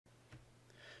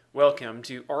Welcome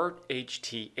to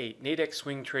RHT8 NADEX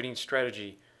Swing Trading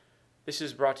Strategy. This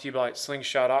is brought to you by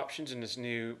Slingshot Options in this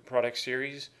new product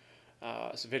series.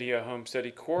 It's a video home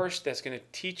study course that's going to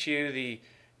teach you the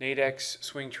NADEX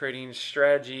Swing Trading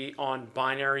Strategy on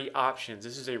binary options.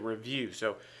 This is a review,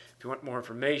 so if you want more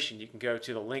information, you can go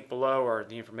to the link below or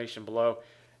the information below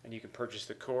and you can purchase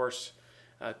the course.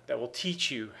 That will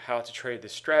teach you how to trade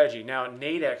this strategy. Now,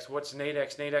 NADEX, what's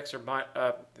NADEX? NADEX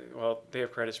are, well, they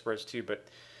have credit spreads too, but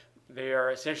they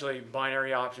are essentially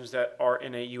binary options that are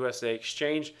in a USA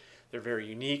exchange. They're very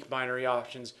unique binary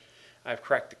options. I've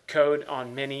cracked the code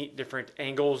on many different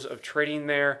angles of trading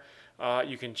there.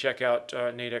 You can check out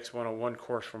NADEX 101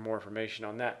 course for more information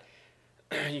on that.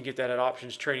 You can get that at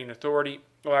Options Trading Authority.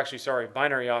 Oh, actually, sorry,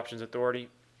 Binary Options Authority.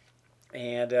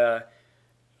 And learn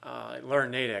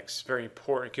NADEX. Very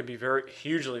important. It can be very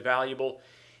hugely valuable.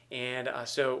 And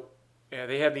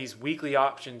they have these weekly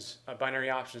options, binary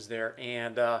options there.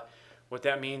 And what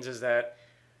that means is that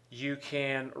you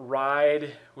can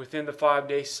ride within the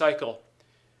 5-day cycle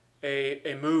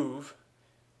a move.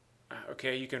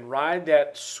 Okay, you can ride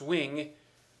that swing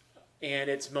and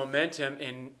its momentum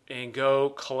and go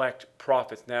collect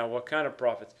profits. Now, what kind of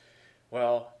profits?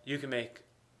 Well, you can make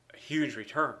huge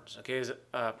returns. Okay, as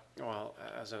I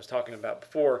was talking about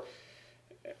before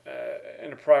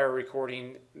in a prior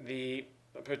recording, the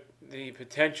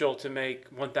potential to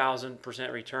make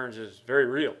 1,000% returns is very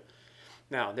real.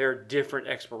 Now, there are different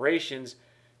expirations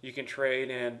you can trade,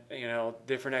 and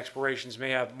different expirations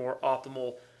may have more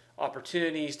optimal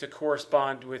opportunities to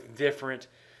correspond with different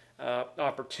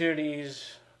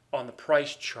opportunities on the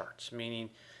price charts, meaning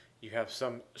you have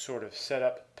some sort of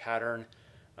setup pattern,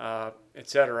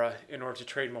 etc., in order to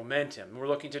trade momentum. We're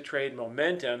looking to trade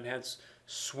momentum, hence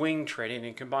swing trading,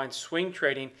 and combine swing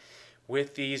trading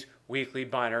with these weekly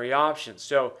binary options.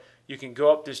 So you can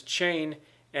go up this chain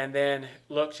and then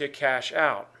look to cash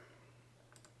out.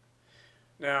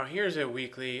 Now here's a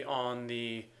weekly on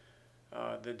the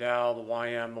Dow, the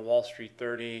YM, the Wall Street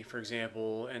 30, for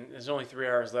example, and there's only 3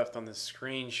 hours left on this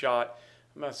screenshot.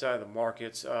 I'm outside of the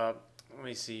markets. Let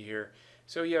me see here.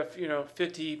 So you have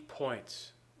 50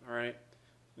 points. All right.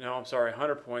 No, I'm sorry,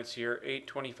 100 points here,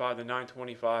 825 to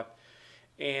 925,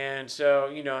 and so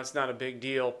it's not a big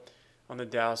deal on the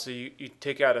Dow. So you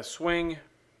take out a swing.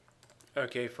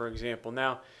 Okay, for example,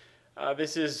 now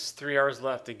this is 3 hours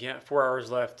left again, 4 hours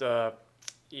left, on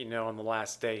the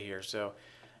last day here. So,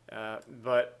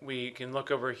 but we can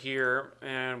look over here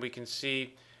and we can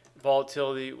see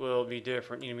volatility will be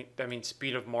different. That means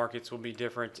speed of markets will be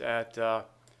different at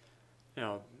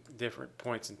different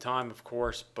points in time, of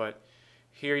course. But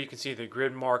here you can see the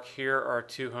grid mark here are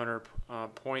 200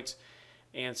 points,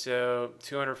 and so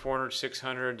 200, 400,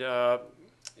 600,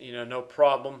 no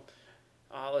problem.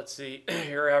 Let's see,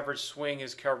 your average swing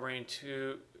is covering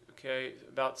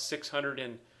about 600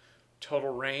 in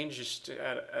total range, just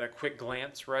at a quick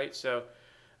glance, right? So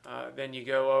then you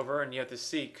go over and you have to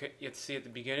see at the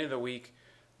beginning of the week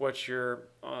what your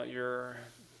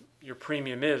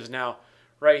premium is. Now,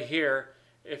 right here,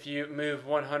 if you move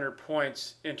 100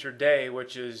 points intraday,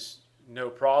 which is no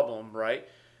problem, right?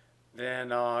 Then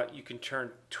you can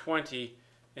turn 20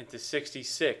 into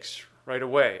 66 right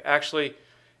away. Actually,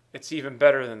 it's even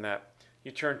better than that.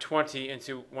 You turn 20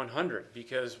 into 100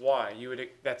 because why?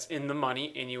 That's in the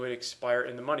money, and you would expire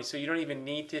in the money. So you don't even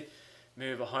need to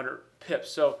move 100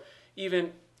 pips. So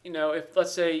even if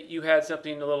let's say you had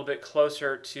something a little bit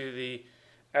closer to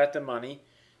at the money,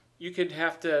 you could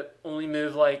have to only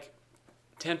move like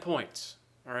 10 points,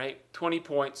 all right, 20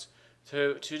 points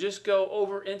to just go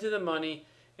over into the money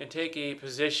and take a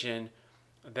position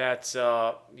that's not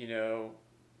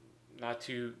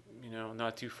too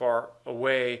far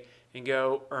away and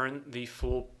go earn the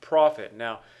full profit.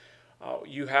 Now,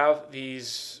 you have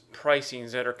these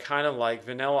pricings that are kind of like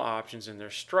vanilla options in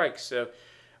their strikes, so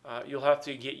you'll have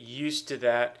to get used to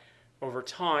that over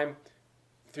time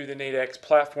through the NADEX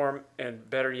platform, and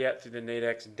better yet through the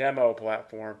NADEX demo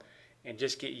platform, and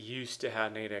just get used to how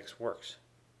NADEX works.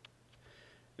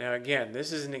 Now again,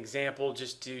 this is an example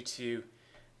just due to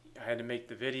I had to make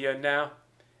the video now,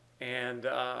 and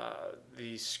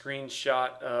the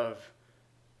screenshot of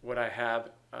what I have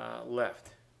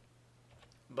left.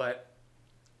 But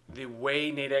the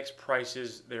way NADEX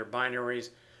prices their binaries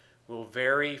will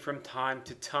vary from time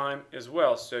to time as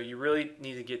well. So you really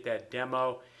need to get that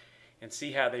demo and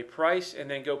see how they price, and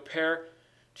then go pair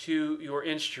to your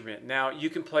instrument. Now you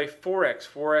can play Forex.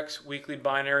 Forex weekly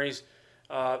binaries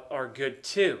are good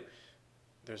too.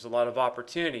 There's a lot of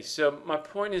opportunities. So my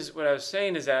point is, what I was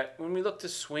saying is that when we look to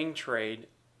swing trade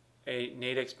a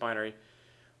NADEX binary,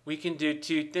 we can do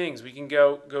two things. We can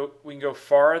go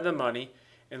far in the money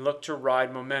and look to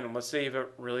ride momentum. Let's say you have a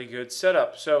really good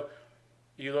setup. So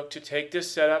you look to take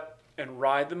this setup and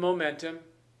ride the momentum,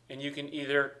 and you can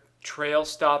either trail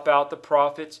stop out the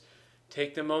profits,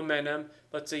 take the momentum.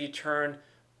 Let's say you turn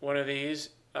one of these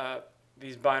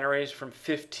binaries from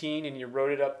 15 and you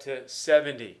rode it up to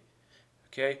 70.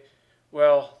 Okay,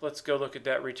 well, let's go look at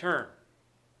that return.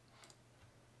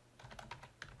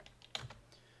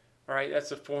 All right,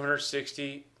 that's a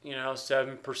 460,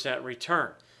 7%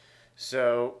 return.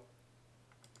 So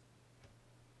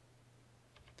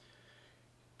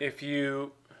if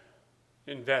you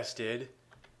invested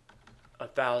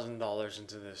 $1,000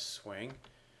 into this swing,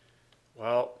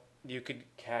 well, you could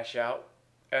cash out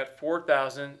at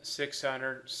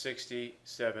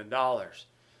 $4,667.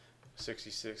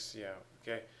 66, yeah,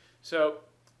 okay. So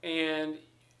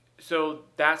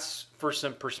that's for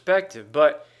some perspective.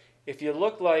 But if you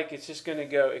look like it's just going to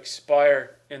go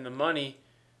expire in the money,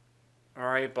 all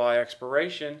right, by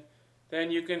expiration, then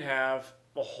you can have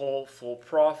a whole full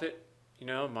profit,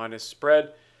 minus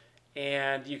spread,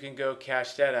 and you can go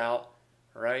cash that out,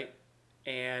 right,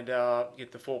 and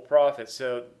get the full profit.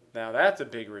 So now that's a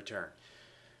big return.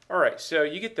 All right, so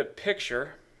you get the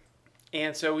picture.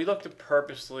 And so we look to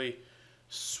purposely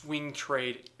swing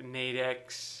trade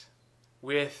NADEX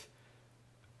with,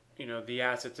 the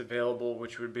assets available,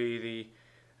 which would be the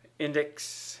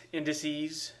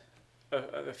indices,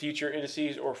 the future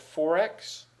indices, or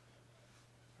Forex,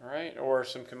 all right, or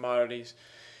some commodities.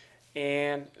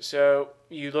 And so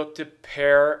you look to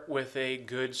pair with a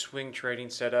good swing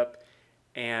trading setup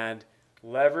and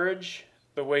leverage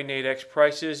the way NADEX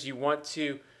prices. You want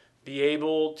to be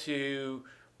able to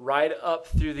ride up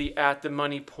through the at the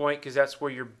money point, because that's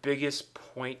where your biggest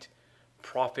point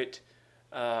profit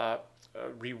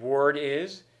reward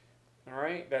is. All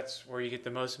right, that's where you get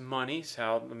the most money. It's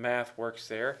how the math works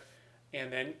there.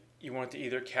 And then you want to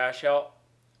either cash out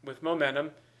with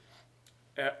momentum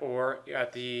or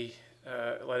at the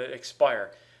let it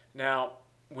expire. Now,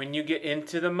 when you get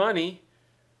into the money,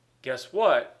 guess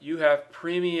what? You have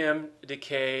premium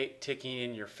decay ticking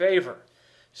in your favor.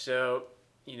 So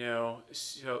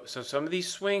so some of these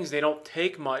swings, they don't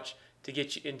take much to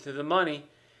get you into the money.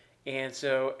 And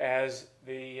so as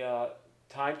the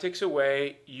time ticks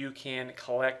away, you can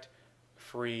collect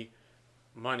free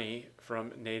money from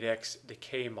NADEX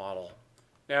decay model.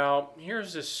 Now,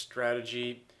 here's this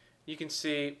strategy. You can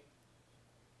see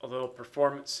a little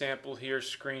performance sample here,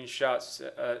 screenshots,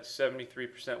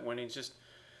 73% winnings, just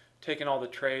taking all the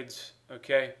trades,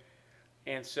 okay?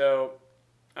 And so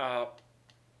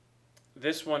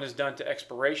this one is done to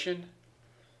expiration.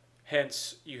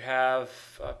 Hence, you have,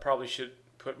 probably should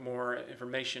put more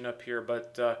information up here,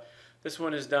 but this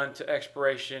one is done to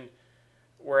expiration,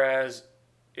 whereas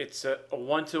it's a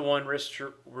 1-to-1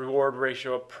 risk-to-reward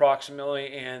ratio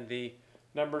approximately, and the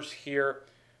numbers here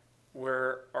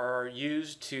are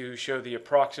used to show the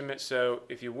approximate. So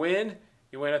if you win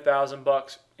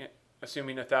 $1,000,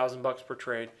 assuming $1,000 per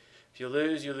trade. If you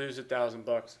lose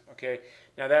 $1,000. Okay.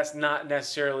 Now that's not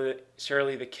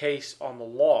necessarily the case on the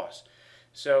loss.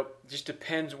 So it just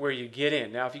depends where you get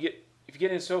in. Now if you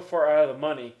get in so far out of the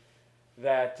money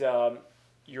that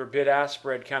your bid-ask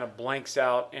spread kind of blanks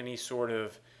out any sort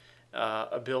of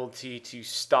ability to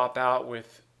stop out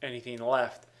with anything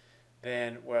left,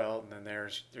 then there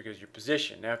goes your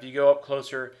position. Now if you go up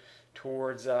closer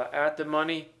towards at the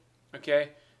money, okay,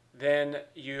 then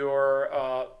you're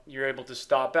able to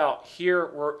stop out.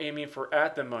 Here we're aiming for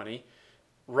at the money,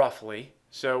 roughly,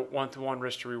 so 1-to-1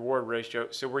 risk to reward ratio.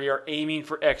 So we are aiming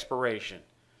for expiration.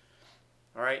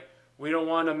 All right, we don't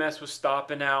want to mess with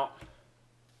stopping out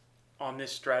on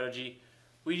this strategy.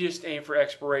 We just aim for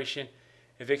expiration.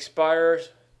 If it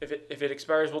expires,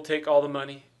 we'll take all the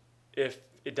money. If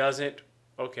it doesn't,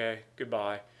 okay,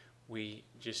 goodbye. We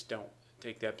just don't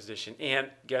take that position. And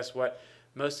guess what?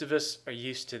 Most of us are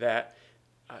used to that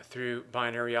through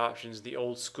binary options, the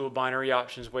old school binary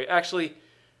options way. Actually,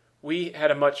 we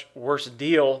had a much worse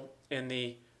deal in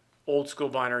the old school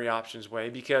binary options way,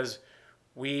 because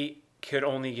we could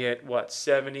only get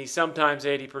 70, sometimes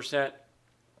 80%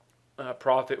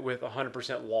 profit with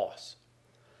 100% loss.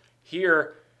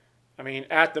 Here, I mean,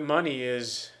 at the money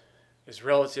is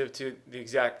relative to the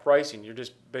exact pricing. You're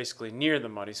just basically near the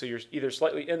money. So you're either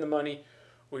slightly in the money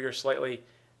or you're slightly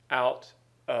out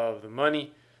of the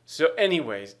money. So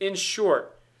anyways, in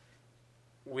short,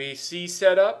 we see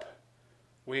setup,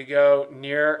 we go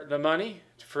near the money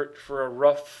for a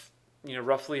roughly a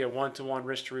 1-to-1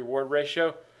 risk to reward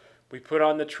ratio. We put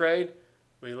on the trade,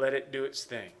 we let it do its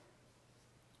thing.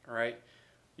 All right,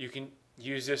 you can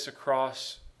use this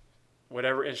across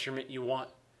whatever instrument you want,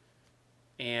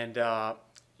 and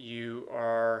you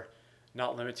are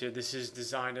not limited. This is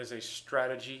designed as a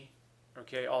strategy,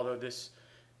 okay, although this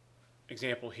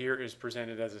example here is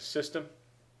presented as a system.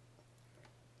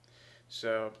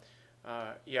 So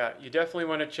yeah, you definitely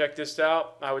want to check this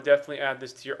out. I would definitely add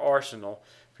this to your arsenal.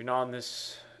 If you're not on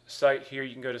this site here,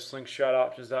 you can go to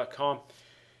slingshotoptions.com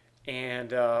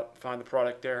and find the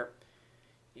product there.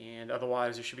 And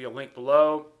otherwise, there should be a link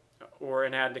below or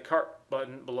an add to cart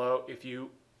button below if you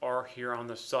are here on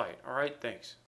the site. All right, thanks.